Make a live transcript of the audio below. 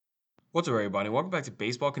What's up, everybody? Welcome back to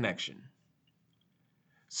Baseball Connection.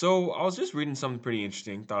 So, I was just reading something pretty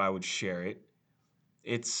interesting, thought I would share it.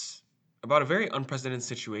 It's about a very unprecedented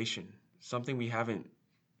situation, something we haven't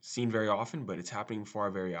seen very often, but it's happening before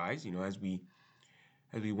our very eyes. As we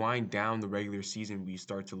wind down the regular season, we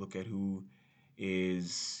start to look at who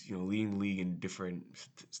is, leading the league in different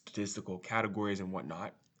statistical categories and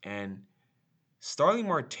whatnot. And Starling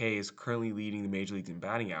Marte is currently leading the major leagues in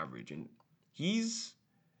batting average, and he's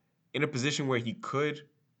in a position where he could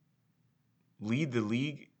lead the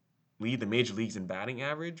league, lead the major leagues in batting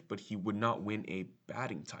average, but he would not win a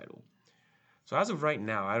batting title. So as of right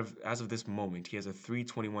now, as of this moment, he has a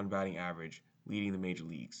 321 batting average, leading the major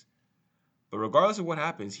leagues. But regardless of what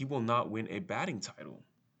happens, he will not win a batting title.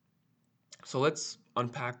 So let's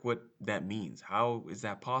unpack what that means. How is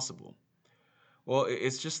that possible? Well,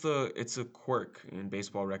 it's a quirk in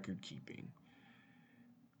baseball record keeping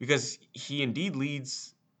because he indeed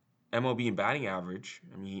leads MLB in batting average.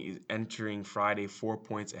 I mean, he is entering Friday 4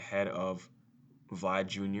 points ahead of Vlad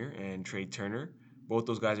Jr. and Trey Turner. Both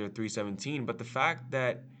those guys are at 317. But the fact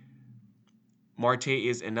that Marte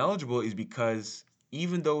is ineligible is because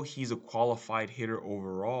even though he's a qualified hitter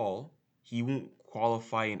overall, he won't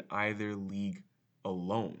qualify in either league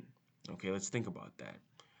alone. Okay, let's think about that.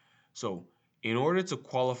 So, in order to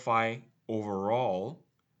qualify overall,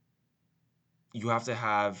 you have to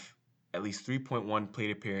have at least 3.1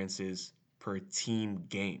 plate appearances per team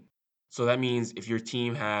game. So that means if your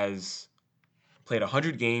team has played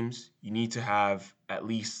 100 games, you need to have at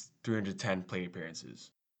least 310 plate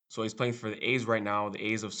appearances. So he's playing for the A's right now. The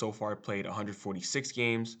A's have so far played 146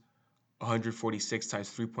 games. 146 times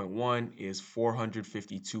 3.1 is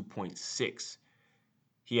 452.6.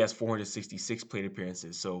 He has 466 plate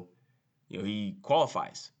appearances. So, he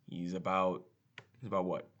qualifies. He's about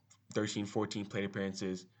what? 13, 14 plate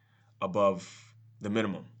appearances above the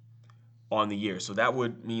minimum on the year. So that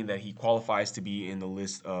would mean that he qualifies to be in the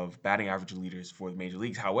list of batting average leaders for the major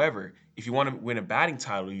leagues. However, if you want to win a batting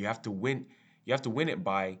title, you have to win it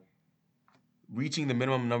by reaching the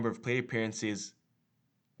minimum number of plate appearances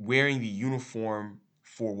wearing the uniform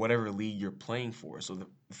for whatever league you're playing for. So the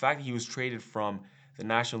fact that he was traded from the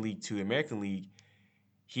National League to the American League,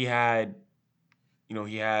 he had,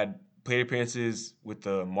 he had plate appearances with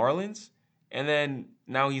the Marlins, and then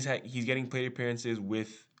now he's getting plate appearances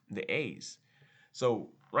with the A's. So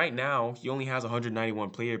right now, he only has 191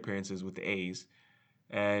 plate appearances with the A's.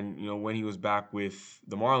 And, when he was back with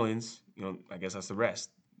the Marlins, I guess that's the rest.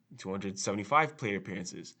 275 plate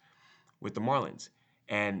appearances with the Marlins.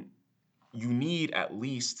 And you need at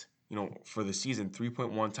least, for the season,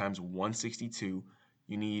 3.1 times 162.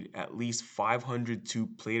 You need at least 502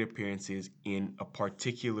 plate appearances in a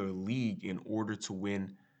particular league in order to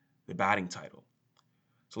win the batting title.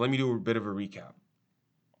 So let me do a bit of a recap.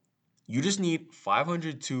 You just need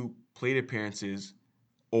 502 plate appearances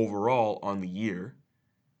overall on the year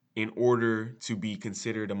in order to be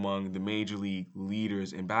considered among the major league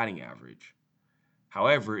leaders in batting average.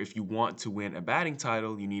 However, if you want to win a batting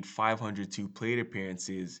title, you need 502 plate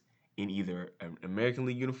appearances in either an American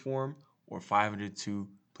League uniform or 502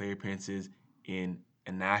 plate appearances in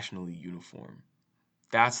a National League uniform.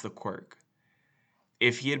 That's the quirk.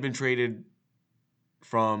 If he had been traded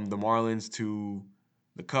from the Marlins to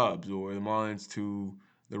the Cubs or the Marlins to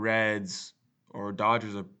the Reds or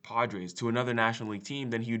Dodgers or Padres to another National League team,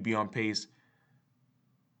 then he would be on pace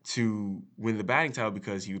to win the batting title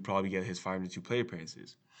because he would probably get his 502 plate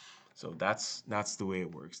appearances. So that's the way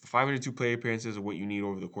it works. The 502 plate appearances are what you need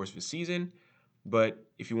over the course of a season, but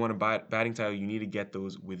if you want a batting title, you need to get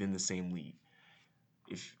those within the same league.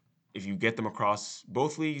 If if you get them across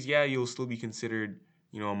both leagues, yeah, you'll still be considered,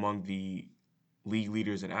 among the league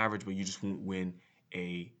leaders in average, but you just won't win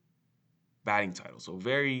a batting title. So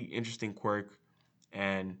very interesting quirk.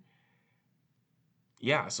 And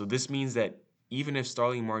yeah, so this means that even if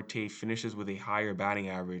Starling Marte finishes with a higher batting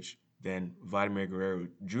average than Vladimir Guerrero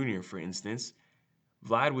Jr., for instance,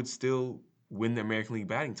 Vlad would still win the American League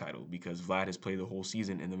batting title because Vlad has played the whole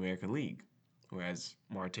season in the American League, whereas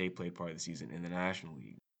Marte played part of the season in the National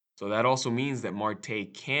League. So that also means that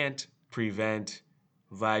Marte can't prevent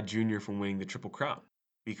Vlad Jr. from winning the Triple Crown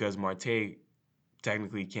because Marte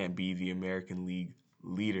technically can't be the American League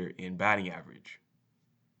leader in batting average.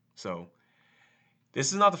 So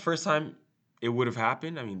this is not the first time it would have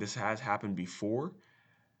happened. I mean, this has happened before.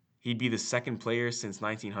 He'd be the second player since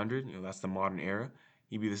 1900. That's the modern era.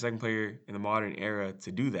 He'd be the second player in the modern era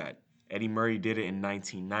to do that. Eddie Murray did it in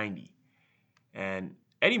 1990. And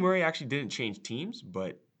Eddie Murray actually didn't change teams,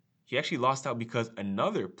 but he actually lost out because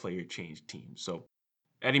another player changed teams. So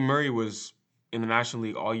Eddie Murray was in the National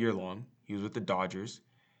League all year long. He was with the Dodgers.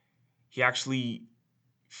 he actually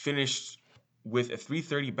finished with a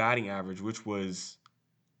 330 batting average, which was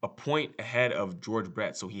a point ahead of George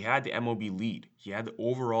Brett. So he had the MLB lead. He had the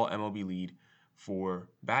overall MLB lead for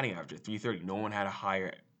batting average at 330. No one had a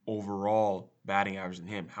higher overall batting average than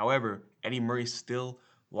him. However, Eddie Murray still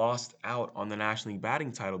lost out on the National League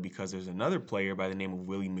batting title because there's another player by the name of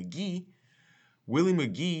Willie McGee. Willie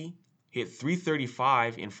McGee hit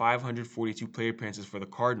 335 in 542 plate appearances for the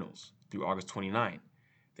Cardinals through August 29.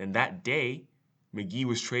 Then that day, McGee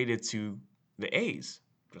was traded to the A's,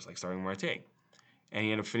 just like Starling Marte. And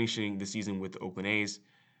he ended up finishing the season with the Oakland A's,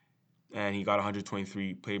 and he got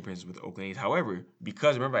 123 plate appearances with the Oakland A's. However,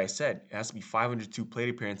 because remember I said it has to be 502 plate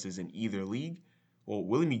appearances in either league, well,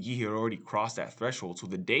 Willie McGee had already crossed that threshold. So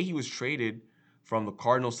the day he was traded from the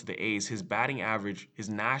Cardinals to the A's, his batting average, his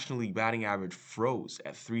National League batting average froze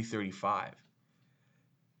at 335.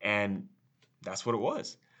 And that's what it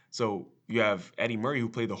was. So you have Eddie Murray, who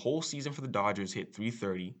played the whole season for the Dodgers, hit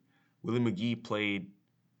 330. Willie McGee played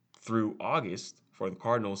through August for the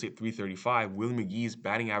Cardinals, hit 335. Willie McGee's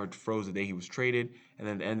batting average froze the day he was traded, and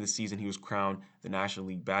then at the end of the season, he was crowned the National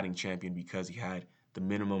League batting champion because he had the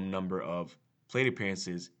minimum number of plate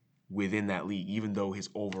appearances within that league, even though his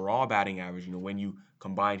overall batting average, when you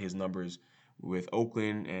combine his numbers with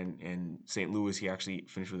Oakland and St. Louis, he actually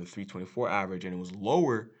finished with a 324 average, and it was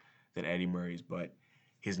lower than Eddie Murray's, but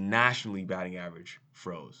his National League batting average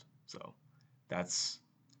froze. So that's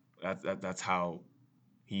how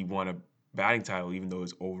he won a batting title, even though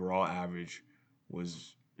his overall average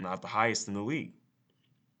was not the highest in the league.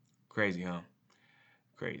 Crazy, huh?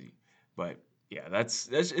 Crazy. But yeah, that's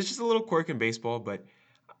it's just a little quirk in baseball. But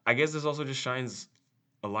I guess this also just shines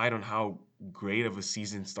a light on how great of a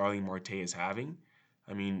season Starling Marte is having.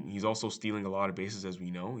 I mean, he's also stealing a lot of bases, as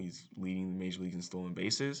we know. He's leading the major leagues in stolen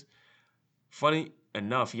bases. Funny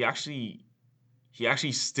enough, he actually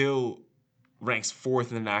still ranks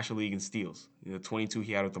fourth in the National League in steals. 22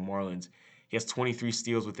 he had with the Marlins. He has 23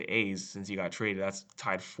 steals with the A's since he got traded. That's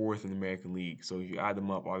tied fourth in the American League. So if you add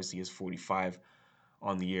them up, obviously he has 45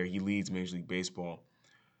 on the year. He leads Major League Baseball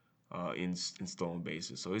in stolen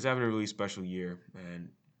bases. So he's having a really special year, and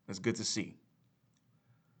it's good to see.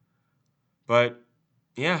 But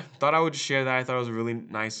yeah, thought I would just share that. I thought it was a really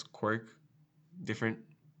nice quirk, different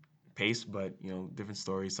pace, but different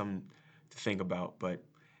story, something to think about. But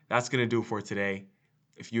that's gonna do it for today.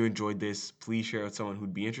 If you enjoyed this, please share it with someone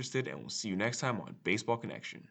who'd be interested, and we'll see you next time on Baseball Connection.